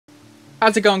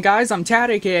How's it going, guys? I'm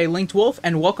Tad, aka Linked Wolf,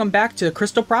 and welcome back to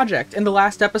Crystal Project. In the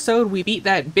last episode, we beat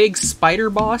that big spider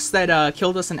boss that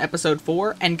killed us in episode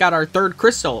 4, and got our third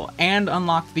crystal, and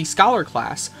unlocked the Scholar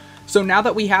class. So now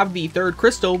that we have the third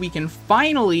crystal, we can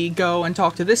finally go and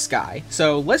talk to this guy.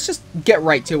 So let's just get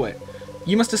right to it.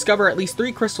 You must discover at least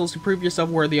 3 crystals to prove yourself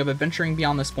worthy of adventuring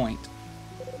beyond this point.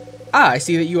 Ah, I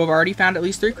see that you have already found at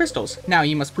least 3 crystals. Now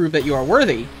you must prove that you are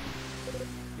worthy.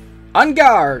 On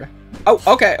guard! Oh,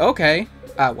 okay.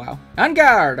 Wow. On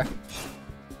guard!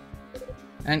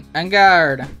 On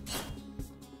guard.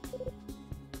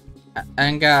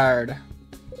 On guard.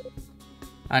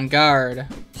 On guard.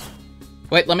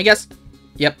 Wait, let me guess.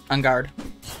 Yep, on guard.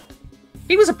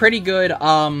 He was a pretty good,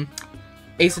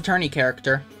 Ace Attorney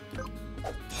character.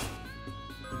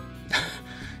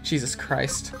 Jesus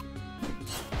Christ.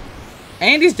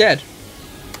 And he's dead.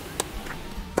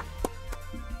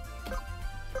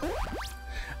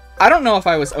 I don't know if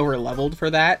I was over-leveled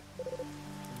for that.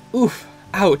 Oof.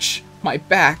 Ouch. My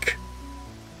back.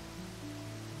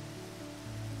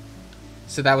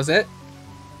 So that was it?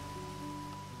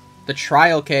 The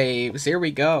Trial Caves. Here we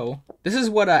go. This is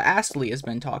what Astley has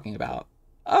been talking about.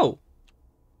 Oh.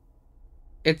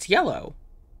 It's yellow.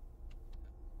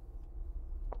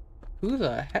 Who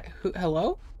the heck?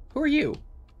 Hello? Who are you?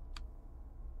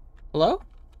 Hello?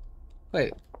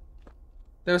 Wait.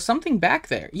 There's something back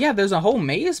there. Yeah, there's a whole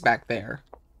maze back there.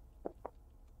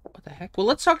 What the heck? Well,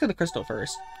 let's talk to the crystal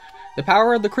first. The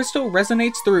power of the crystal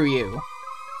resonates through you.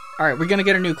 Alright, we're gonna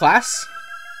get a new class?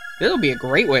 This'll be a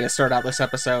great way to start out this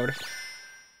episode.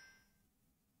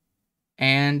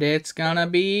 And it's gonna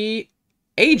be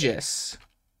Aegis.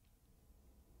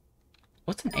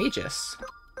 What's an Aegis?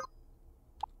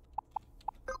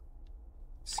 Let's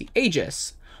see,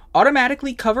 Aegis.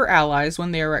 Automatically cover allies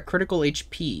when they are at critical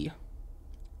HP.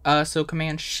 So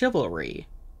command chivalry.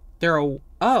 They're a...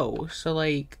 Oh, so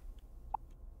like...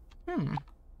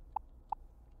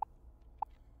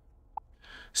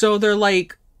 So they're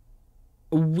like...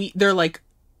 They're like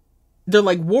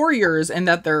warriors in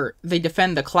that they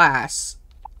defend the class,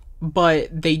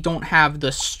 but they don't have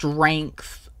the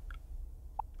strength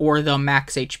or the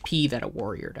max HP that a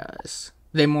warrior does.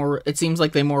 It seems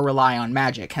like they more rely on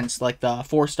magic, hence like the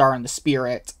 4-star and the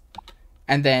spirit.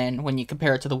 And then when you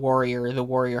compare it to the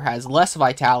warrior has less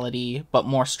vitality, but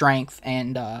more strength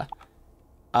and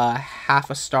half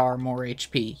a star more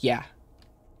HP. Yeah.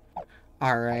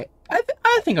 Alright.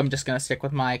 I think I'm just going to stick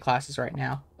with my classes right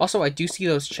now. Also, I do see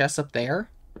those chests up there.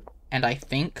 And I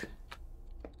think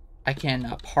I can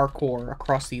parkour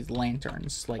across these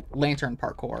lanterns. Like, lantern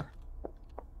parkour.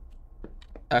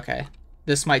 Okay.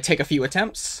 This might take a few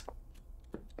attempts.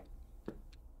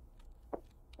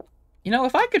 You know,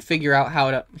 if I could figure out how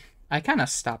to... I kind of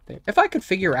stopped there. If I could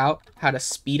figure out how to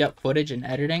speed up footage in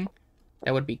editing,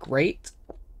 that would be great.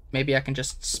 Maybe I can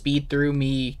just speed through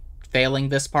me failing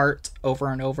this part over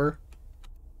and over.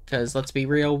 Because let's be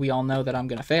real, we all know that I'm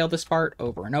going to fail this part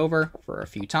over and over for a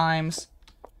few times.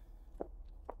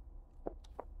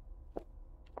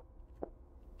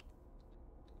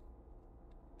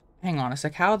 Hang on a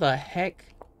sec, how the heck...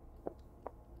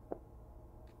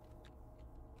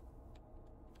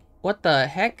 What the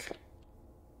heck?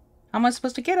 How am I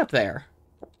supposed to get up there?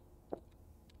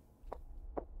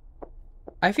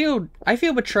 I feel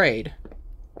betrayed.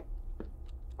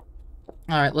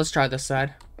 Alright, let's try this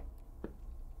side.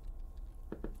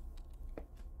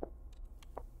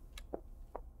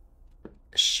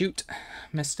 Shoot.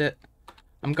 Missed it.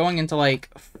 I'm going into, like,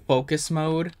 focus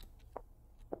mode.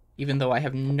 Even though I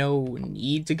have no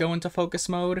need to go into focus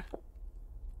mode.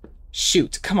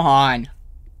 Shoot, come on.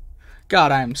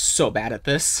 God, I'm so bad at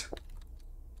this.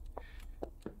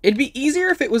 It'd be easier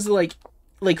if it was like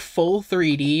full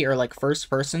 3D or like first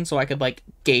person, so I could like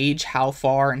gauge how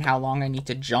far and how long I need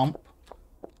to jump.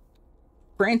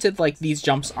 Granted, like these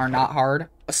jumps are not hard.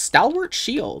 A stalwart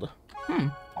shield.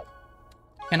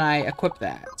 Can I equip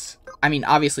that? I mean,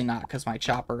 obviously not, because my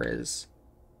chopper is...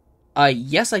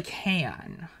 yes I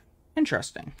can.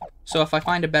 Interesting. So if I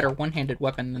find a better one-handed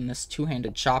weapon than this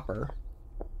two-handed chopper,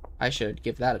 I should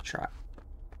give that a try.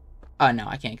 No,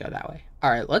 I can't go that way.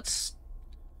 Alright, let's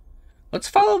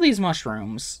follow these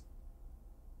mushrooms.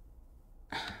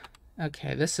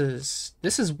 Okay, this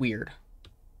is weird.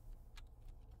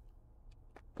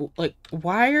 Like,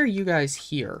 why are you guys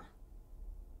here?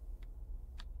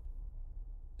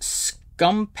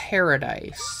 Scum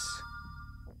Paradise.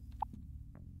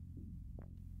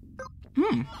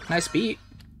 Nice beat.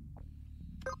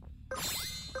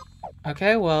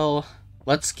 Okay, well,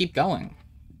 let's keep going.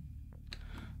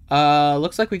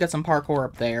 Looks like we got some parkour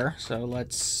up there, so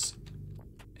let's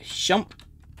jump,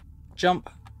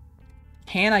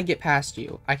 Can I get past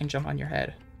you? I can jump on your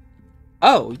head.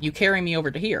 Oh, you carry me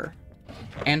over to here.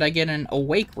 And I get an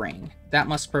awake ring. That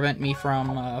must prevent me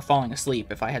from falling asleep,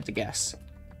 if I had to guess.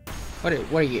 What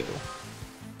are you?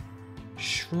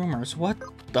 Shroomers, what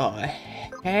the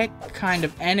heck kind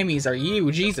of enemies are you?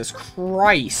 Jesus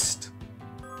Christ.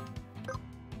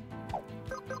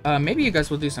 Maybe you guys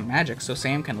will do some magic so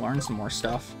Sam can learn some more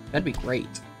stuff. That'd be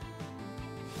great.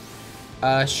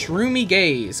 Shroomy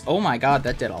Gaze. Oh my god,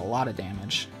 that did a lot of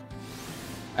damage.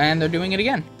 And they're doing it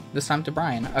again. This time to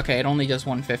Brian. Okay, it only does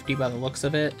 150 by the looks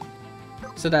of it.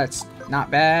 So that's not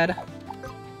bad.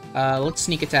 Let's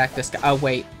sneak attack this guy. Oh,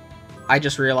 wait. I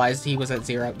just realized he was at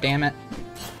 0. Damn it.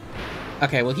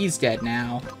 Okay, well, he's dead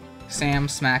now. Sam,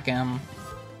 smack him.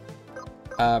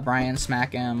 Brian,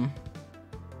 smack him.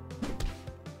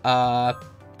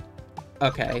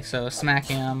 Okay, so smack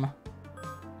him.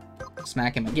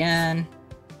 Smack him again.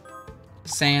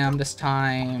 Sam, this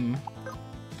time.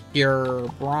 Cure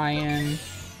Brian.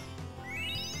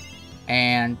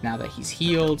 And now that he's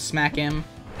healed, smack him.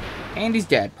 And he's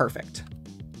dead. Perfect.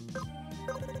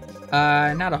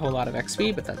 Not a whole lot of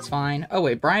XP, but that's fine. Oh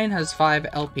wait, Brian has 5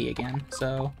 LP again,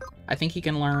 so I think he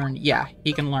can learn, yeah,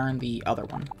 he can learn the other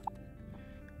one.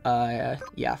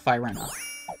 Yeah, Firena.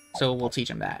 So we'll teach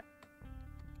him that.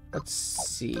 Let's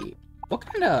see. What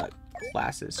kind of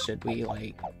classes should we,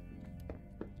 like...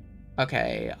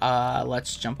 Okay,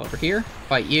 let's jump over here.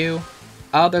 Fight you.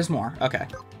 Oh, there's more. Okay.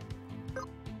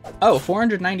 Oh,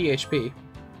 490 HP.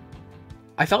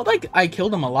 I felt like I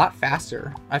killed them a lot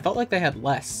faster. I felt like they had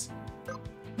less.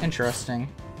 Interesting.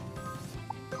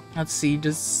 Let's see,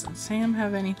 does Sam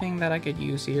have anything that I could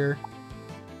use here?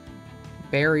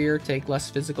 Barrier, take less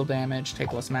physical damage,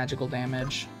 take less magical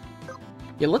damage.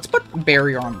 Yeah, let's put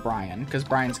Barrier on Brian, because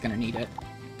Brian's gonna need it.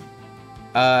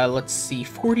 Let's see,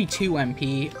 42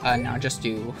 MP. No, just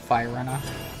do Firena.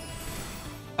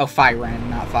 Oh, Firen,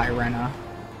 not Firena.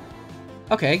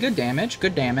 Okay, good damage,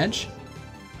 good damage.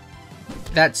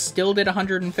 That still did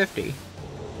 150.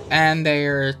 And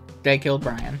they killed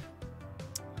Brian.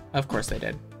 Of course they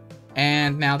did.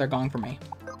 And now they're going for me.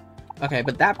 Okay,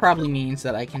 but that probably means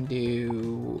that I can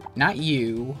do... not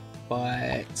you,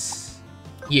 but...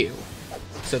 you.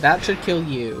 So that should kill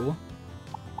you.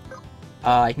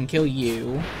 I can kill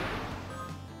you.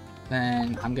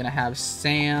 Then I'm gonna have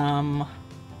Sam...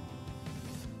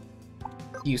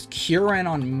 use Curin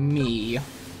on me.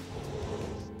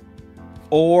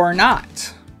 Or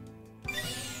not.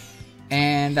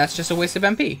 And that's just a waste of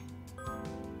MP.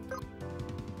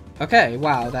 Okay,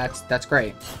 wow, that's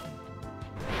great.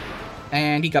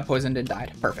 And he got poisoned and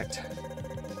died. Perfect.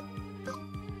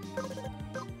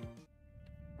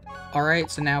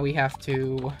 Alright, so now we have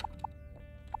to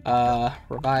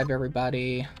revive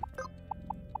everybody.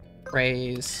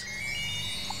 Raise.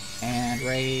 And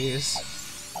raise.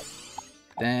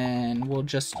 Then we'll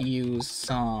just use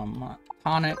some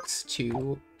tonics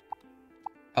to...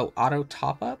 oh, auto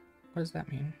top up? What does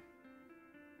that mean?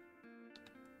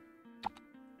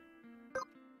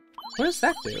 What does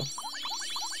that do?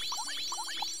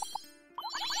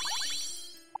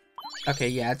 Okay,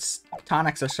 yeah, it's...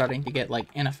 tonics are starting to get, like,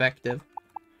 ineffective.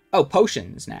 Oh,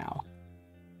 potions now.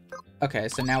 Okay,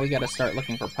 so now we gotta start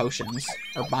looking for potions.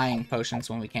 Or buying potions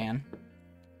when we can.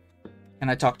 Can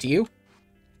I talk to you?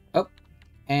 Oh.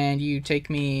 And you take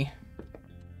me...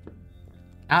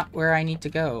 not where I need to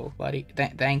go, buddy.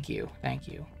 Thank you. Thank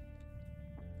you.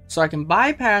 So I can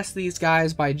bypass these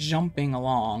guys by jumping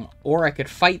along, or I could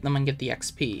fight them and get the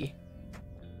XP.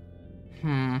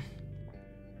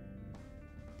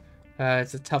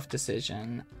 It's a tough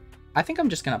decision. I think I'm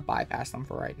just gonna bypass them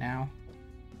for right now.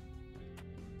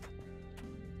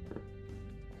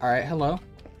 Alright, hello.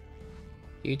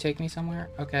 Do you take me somewhere?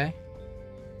 Okay.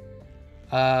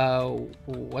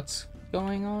 What's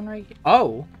going on right here?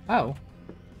 Oh! Oh.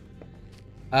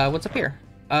 What's up here?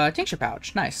 Tincture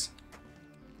pouch. Nice.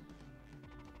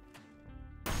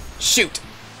 Shoot!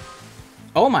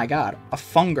 Oh my god. A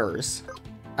fungers.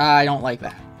 I don't like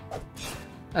that.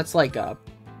 That's like a...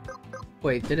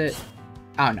 wait, did it...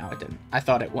 oh no, it didn't. I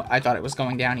thought it was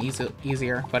going down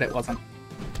easier, but it wasn't.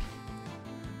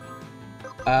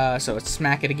 So it's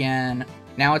smack it again.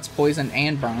 Now it's poisoned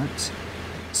and burnt.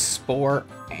 Spore,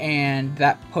 and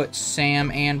that puts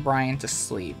Sam and Brian to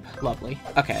sleep. Lovely.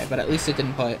 Okay, but at least it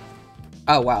didn't put...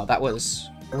 oh wow, that was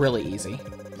really easy.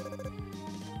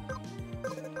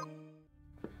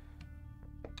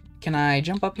 Can I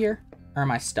jump up here? Or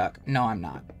am I stuck? No, I'm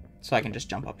not. So I can just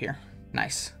jump up here.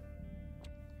 Nice.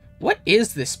 What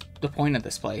is this, the point of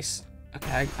this place?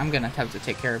 Okay, I'm gonna have to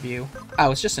take care of you. Oh,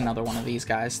 it's just another one of these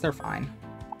guys. They're fine.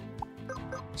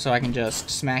 So I can just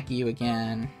smack you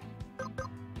again.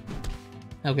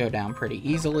 He'll go down pretty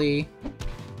easily.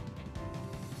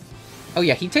 Oh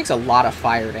yeah, he takes a lot of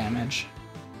fire damage.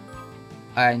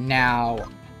 Now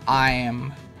I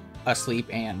am asleep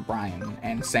and Brian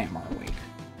and Sam are awake.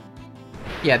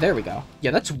 Yeah, there we go.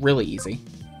 Yeah, that's really easy.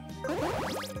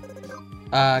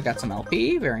 Got some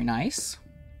LP, very nice.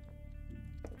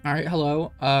 Alright,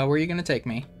 hello. Where are you gonna take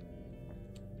me?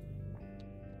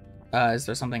 Is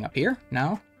there something up here?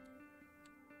 No?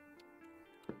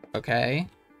 Okay.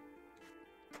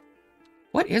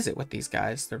 What is it with these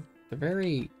guys? They're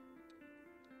very...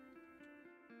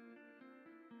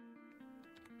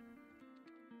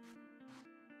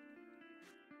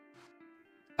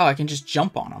 Oh, I can just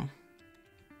jump on them.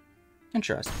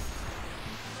 Interesting.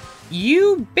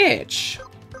 You bitch!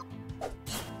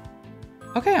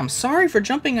 Okay, I'm sorry for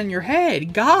jumping on your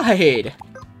head. God!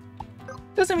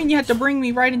 Doesn't mean you have to bring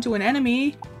me right into an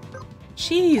enemy.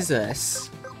 Jesus.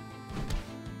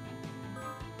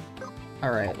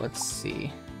 Alright, let's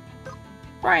see.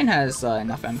 Brian has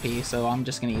enough MP, so I'm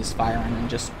just gonna use Fire and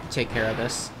just take care of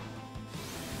this.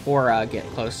 Or get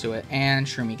close to it. And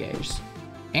Shroomy Gauge.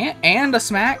 And a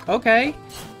smack? Okay.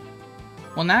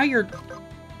 Well, now you're...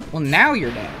 Well, now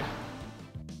you're dead.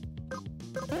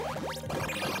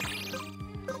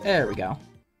 There we go.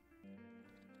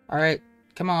 Alright,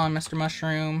 come on, Mr.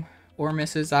 Mushroom. Or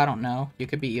Mrs. I don't know. You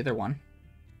could be either one.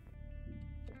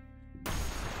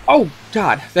 Oh,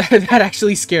 God. That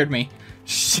actually scared me.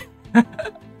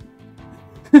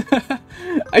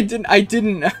 I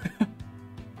didn't...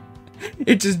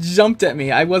 It just jumped at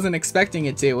me. I wasn't expecting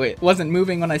it to. It wasn't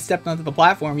moving when I stepped onto the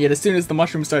platform, yet as soon as the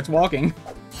mushroom starts walking.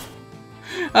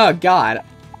 Oh, God.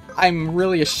 I'm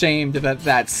really ashamed that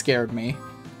that scared me.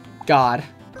 God.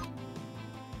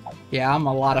 Yeah, I'm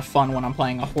a lot of fun when I'm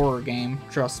playing a horror game,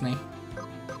 trust me.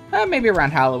 Maybe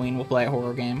around Halloween we'll play a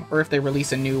horror game, or if they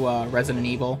release a new Resident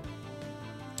Evil.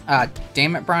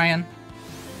 Damn it, Brian.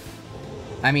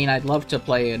 I mean, I'd love to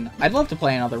play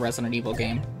another Resident Evil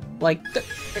game. Like,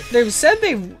 they've said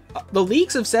the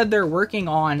leaks have said they're working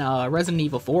on Resident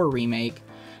Evil 4 remake,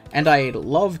 and I'd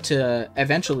love to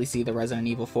eventually see the Resident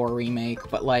Evil 4 remake,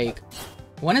 but like,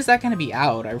 when is that gonna be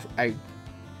out? I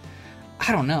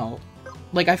don't know.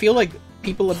 Like, I feel like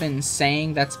people have been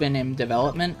saying that's been in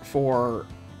development for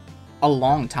a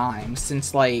long time,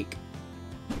 since like,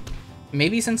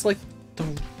 maybe since like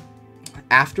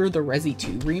after the Resi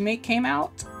 2 remake came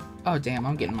out? Oh damn,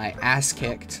 I'm getting my ass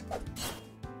kicked.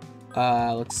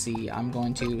 Let's see, I'm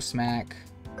going to smack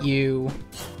you,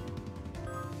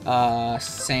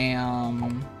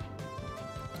 Sam,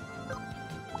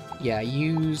 yeah,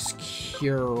 use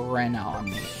Curena on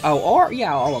me. Oh, or,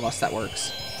 yeah, all of us, that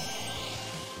works.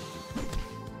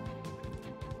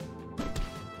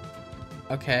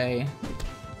 Okay,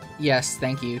 yes,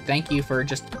 thank you for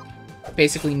just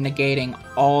basically negating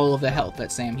all of the health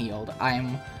that Sam healed.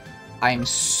 I'm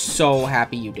so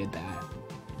happy you did that.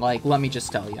 Like, let me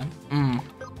just tell you.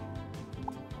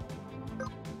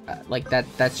 Like,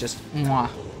 that's just... Mwah.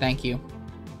 Thank you.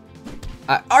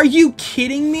 Are you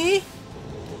kidding me?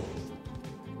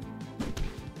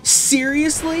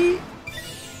 Seriously?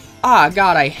 Ah,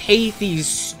 God, I hate these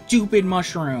stupid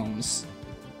mushrooms.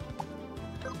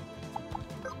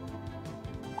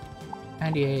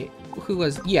 98. Who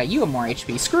was... Yeah, you have more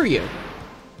HP. Screw you.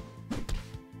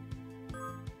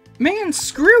 Man,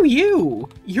 screw you.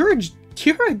 You're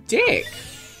a dick.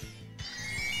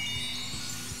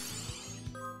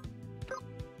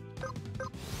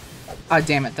 Ah,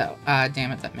 damn it, though.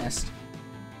 Damn it, that missed.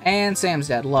 And Sam's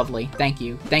dead. Lovely. Thank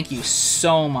you. Thank you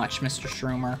so much, Mr.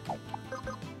 Shroomer.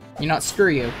 You know what? Screw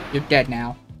you. You're dead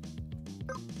now.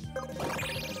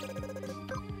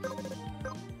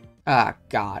 Ah,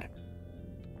 God.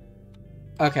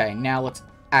 Okay, now let's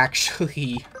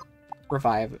actually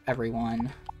revive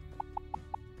everyone.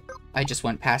 I just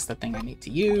went past the thing I need to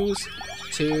use.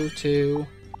 Two.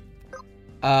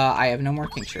 I have no more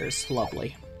tinctures.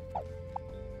 Lovely.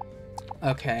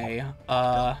 Okay,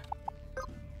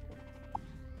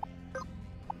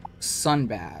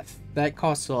 Sunbath. That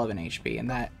costs 11 HP, and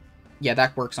that... Yeah,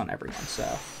 that works on everyone, so...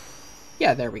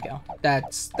 Yeah, there we go.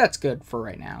 That's good for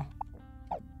right now.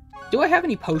 Do I have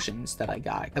any potions that I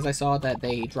got? Because I saw that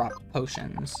they dropped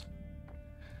potions.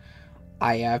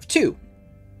 I have 2.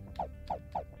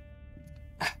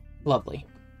 Lovely.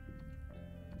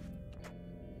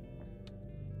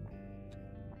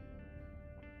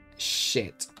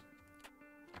 Shit.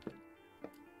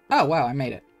 Oh, wow, I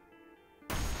made it.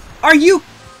 Are you...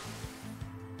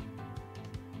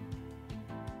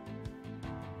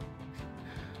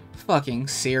 Fucking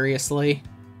seriously?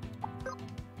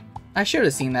 I should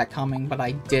have seen that coming, but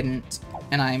I didn't.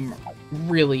 And I'm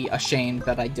really ashamed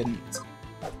that I didn't.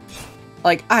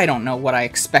 Like, I don't know what I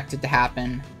expected to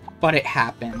happen, but it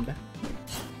happened.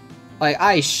 Like,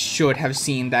 I should have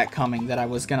seen that coming, that I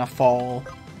was gonna fall.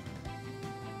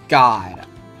 God.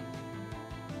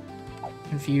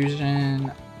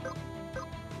 Confusion.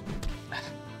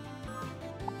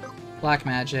 Black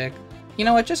magic. You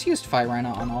know what? Just used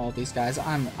Firena on all of these guys.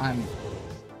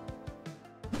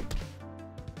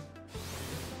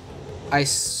 I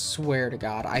swear to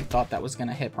God, I thought that was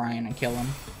gonna hit Brian and kill him.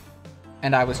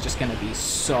 And I was just gonna be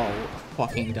so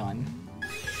fucking done.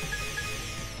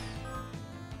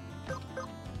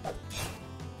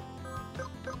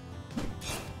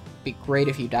 Be great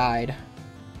if you died.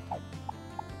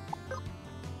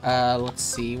 Let's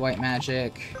see. White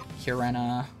magic.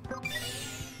 Hirena.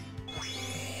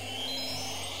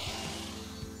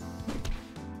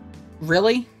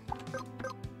 Really?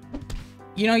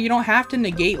 You know, you don't have to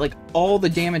negate, like, all the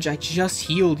damage I just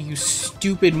healed, you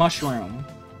stupid mushroom.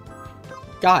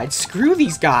 God, screw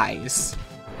these guys.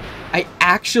 I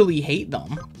actually hate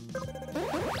them.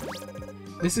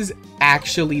 This is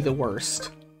actually the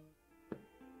worst.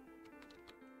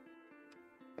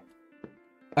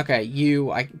 Okay,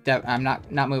 I'm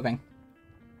not moving.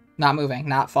 Not moving,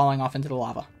 not falling off into the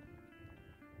lava.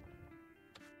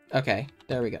 Okay,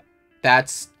 there we go.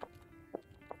 That's...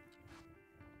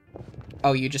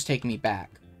 Oh, you just take me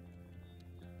back.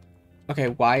 Okay,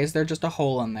 why is there just a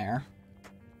hole in there?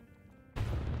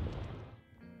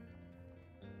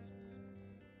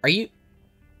 Are you...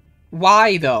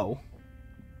 Why, though?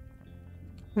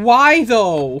 Why,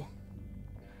 though?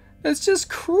 That's just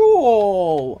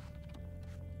cruel.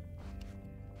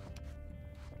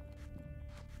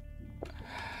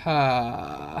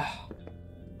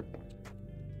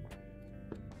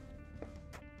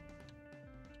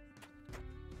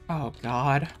 Oh,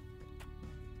 God.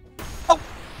 Oh!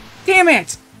 Damn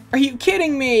it! Are you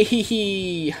kidding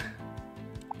me?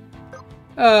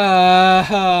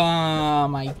 Oh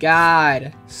my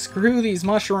God. Screw these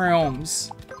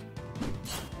mushrooms.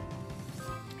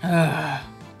 I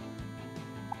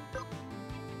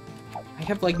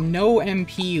have, like, no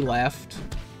MP left.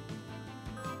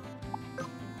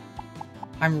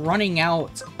 I'm running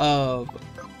out of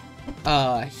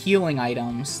healing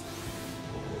items.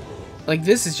 Like,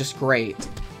 this is just great.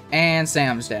 And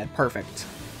Sam's dead. Perfect.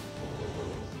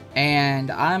 And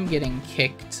I'm getting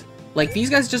kicked. Like, these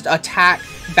guys just attack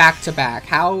back to back.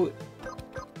 How...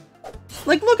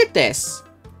 Like, look at this.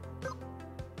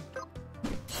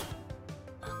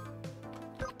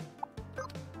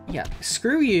 Yeah,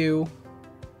 screw you.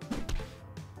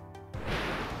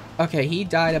 Okay, he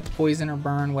died of poison or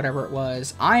burn, whatever it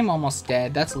was. I'm almost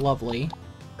dead. That's lovely.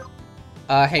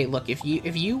 Hey, look, if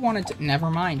you wanted to...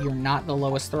 Never mind, you're not the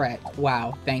lowest threat.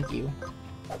 Wow, thank you.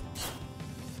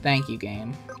 Thank you,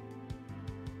 game.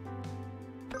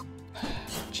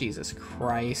 Jesus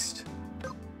Christ.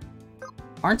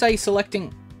 Aren't I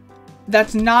selecting...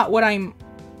 That's not what I'm...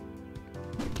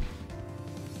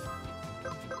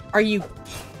 Are you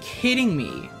kidding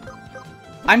me?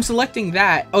 I'm selecting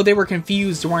that. Oh, they were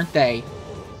confused, weren't they?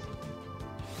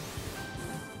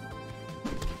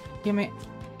 Give me...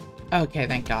 Okay,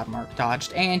 thank God Mark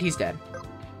dodged. And he's dead.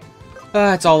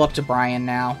 It's all up to Brian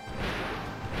now.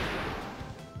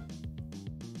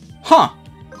 Huh.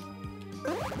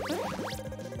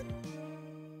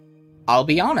 I'll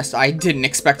be honest, I didn't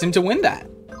expect him to win that.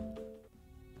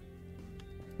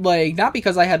 Like, not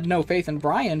because I had no faith in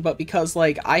Brian, but because,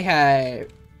 like, I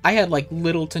had, like,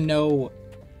 little to no...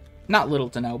 Not little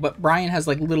to no, but Brian has,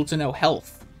 like, little to no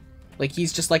health. Like,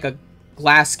 he's just like a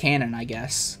glass cannon, I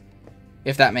guess.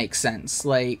 If that makes sense.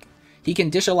 Like, he can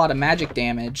dish a lot of magic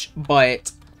damage,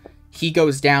 but he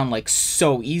goes down, like,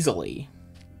 so easily.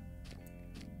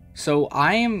 So,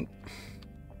 I am...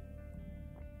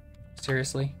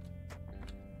 Seriously?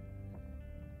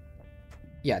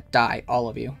 Yeah, die, all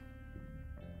of you.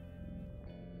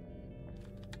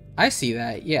 I see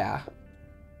that, yeah.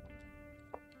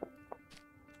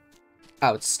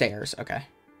 Oh, it's stairs, okay.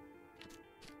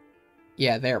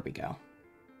 Yeah, there we go.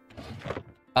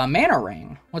 A mana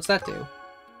ring. What's that do?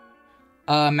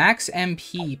 Max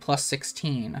MP plus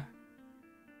 16.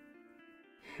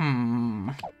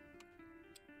 Not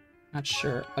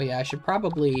sure. Oh yeah, I should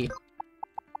probably...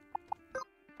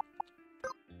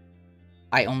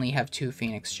 I only have 2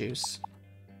 Phoenix Juice.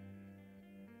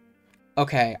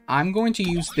 Okay, I'm going to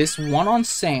use this one on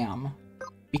Sam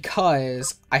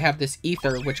because I have this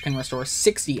Ether which can restore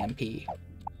 60 MP.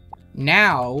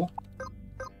 Now,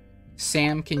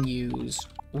 Sam can use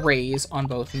Raise on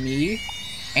both me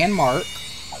and Mark.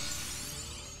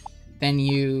 Then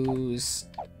use...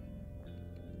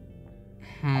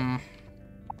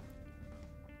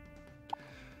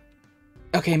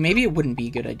 Okay, maybe it wouldn't be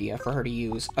a good idea for her to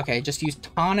use. Okay, just use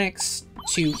tonics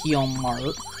to heal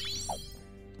Mark.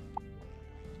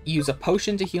 Use a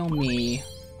potion to heal me.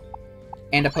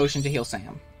 And a potion to heal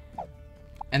Sam.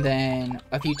 And then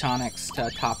a few tonics to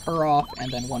top her off,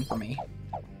 and then one for me.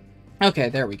 Okay,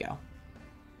 there we go.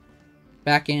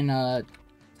 Back in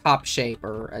top shape,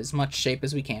 or as much shape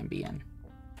as we can be in.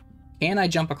 Can I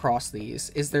jump across these?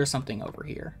 Is there something over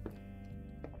here?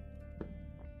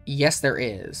 Yes, there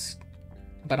is.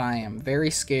 But I am very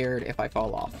scared if I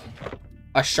fall off.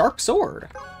 A sharp sword.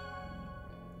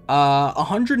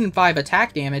 105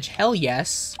 attack damage. Hell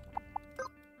yes.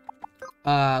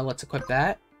 Let's equip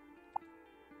that.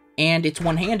 And it's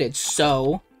one-handed,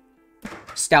 so...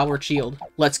 Stalwart shield.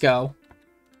 Let's go.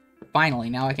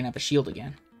 Finally, now I can have a shield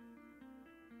again.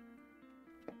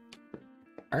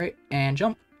 Alright, and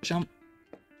jump, jump,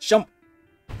 jump.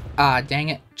 Ah, dang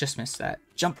it. Just missed that.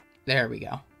 Jump. There we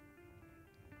go.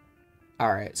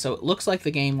 Alright, so it looks like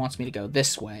the game wants me to go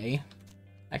this way.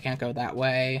 I can't go that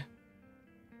way.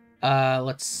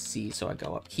 Let's see. So I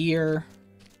go up here.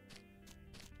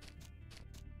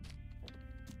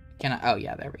 Can I? Oh,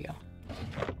 yeah, there we go.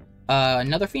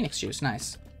 Another Phoenix juice.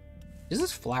 Nice. Does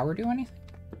this flower do anything?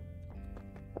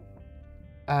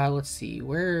 Let's see.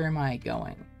 Where am I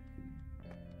going?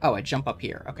 Oh, I jump up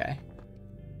here. Okay.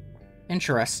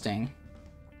 Interesting.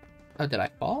 Oh, did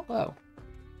I fall? Oh.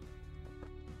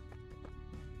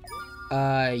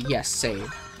 Yes,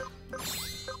 save.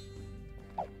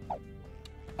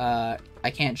 I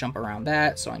can't jump around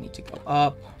that, so I need to go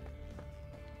up.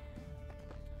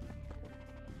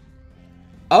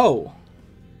 Oh!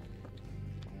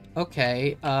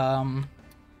 Okay,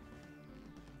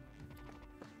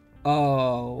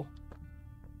 Oh.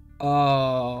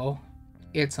 Oh.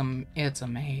 It's a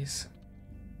maze.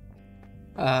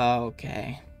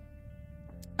 Okay.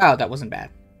 Oh, that wasn't bad.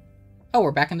 Oh,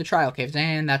 we're back in the trial caves,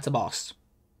 and that's a boss.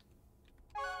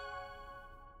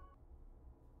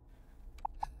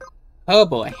 Oh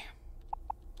boy.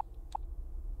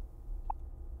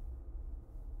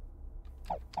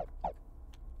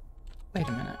 Wait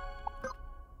a minute.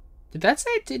 Did that say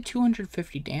it did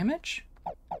 250 damage?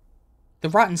 The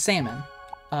rotten salmon.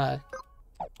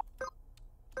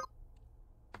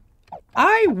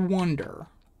 I wonder...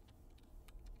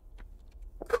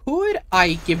 Could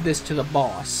I give this to the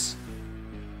boss?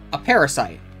 A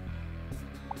parasite.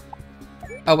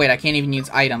 Oh wait, I can't even use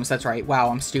items. That's right. Wow,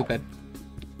 I'm stupid.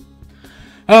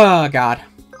 Oh god.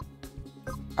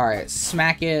 Alright,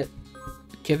 smack it.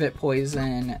 Give it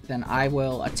poison. Then I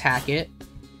will attack it.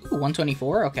 Ooh,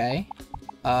 124, okay.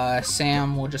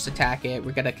 Sam will just attack it.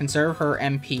 We're gonna conserve her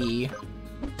MP.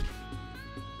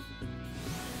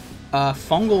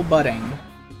 Fungal budding.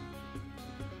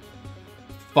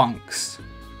 Funks.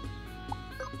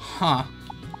 Huh.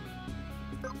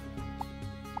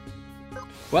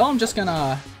 Well, I'm just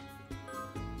gonna...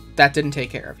 That didn't take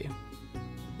care of you.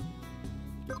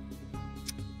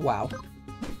 Wow.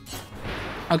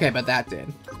 Okay, but that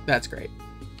did. That's great.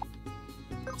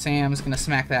 Sam's gonna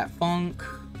smack that funk.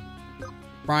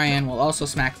 Brian will also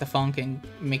smack the funk and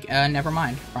make... never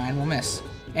mind. Brian will miss.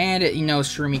 And it,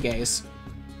 Shroomy Gaze.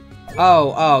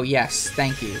 Oh, yes.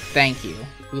 Thank you. Thank you.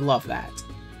 We love that.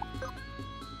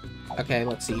 Okay,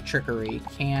 let's see. Trickery.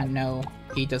 No,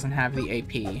 he doesn't have the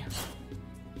AP.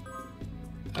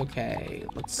 Okay,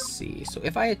 let's see. So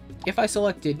if I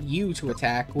selected you to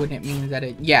attack, wouldn't it mean that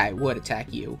it... Yeah, it would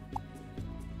attack you.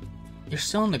 You're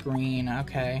still in the green.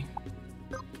 Okay.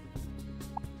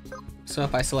 So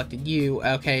if I selected you,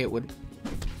 okay, it would...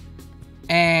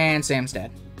 And Sam's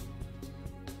dead.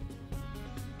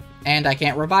 And I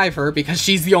can't revive her because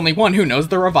she's the only one who knows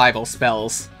the revival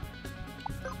spells.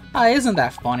 Ah, isn't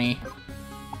that funny?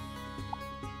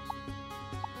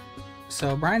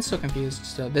 So Brian's still confused,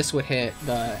 so this would hit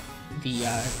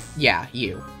yeah,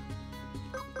 you.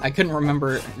 I couldn't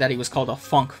remember that he was called a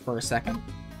funk for a second.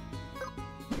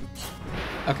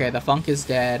 Okay, the funk is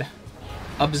dead.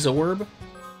 Absorb.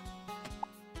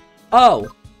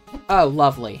 Oh! Oh,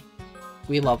 lovely.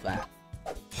 We love that.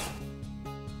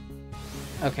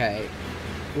 Okay.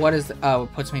 What is... Oh,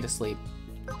 it puts me to sleep.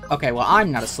 Okay, well,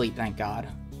 I'm not asleep, thank God.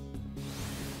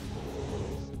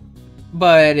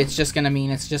 But it's just gonna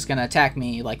mean it's just gonna attack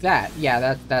me like that.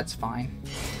 Yeah, that's fine.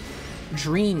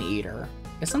 Dream Eater.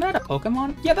 Isn't that a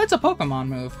Pokemon? Yeah, that's a Pokemon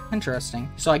move.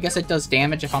 Interesting. So I guess it does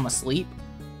damage if I'm asleep?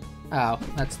 Oh,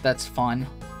 that's fun.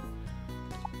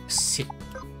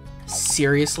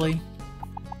 Seriously?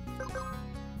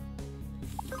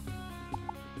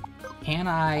 Can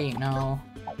I? No.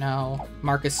 No.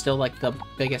 Mark is still, like, the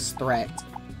biggest threat.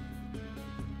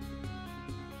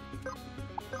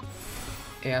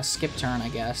 Yeah, skip turn, I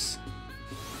guess.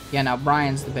 Yeah, now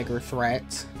Brian's the bigger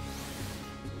threat.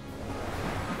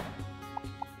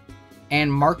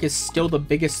 And Mark is still the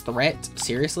biggest threat?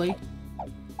 Seriously?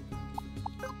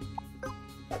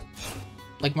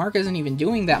 Like, Mark isn't even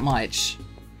doing that much.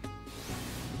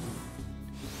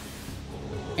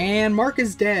 And Mark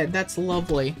is dead. That's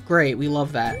lovely. Great, we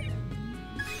love that.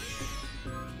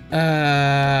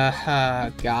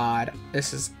 God.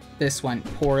 This went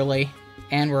poorly.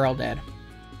 And we're all dead.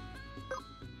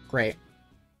 Great.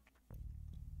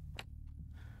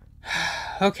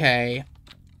 Okay.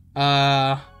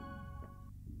 Hold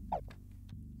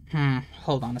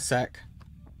on a sec.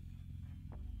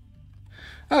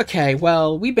 Okay,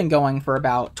 well, we've been going for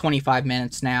about 25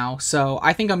 minutes now, so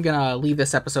I think I'm gonna leave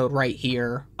this episode right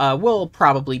here. We'll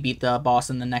probably beat the boss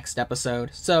in the next episode.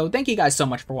 So thank you guys so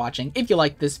much for watching. If you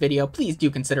liked this video, please do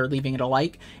consider leaving it a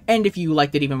like. And if you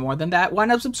liked it even more than that, why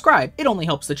not subscribe? It only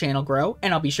helps the channel grow,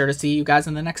 and I'll be sure to see you guys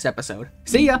in the next episode.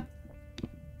 See ya!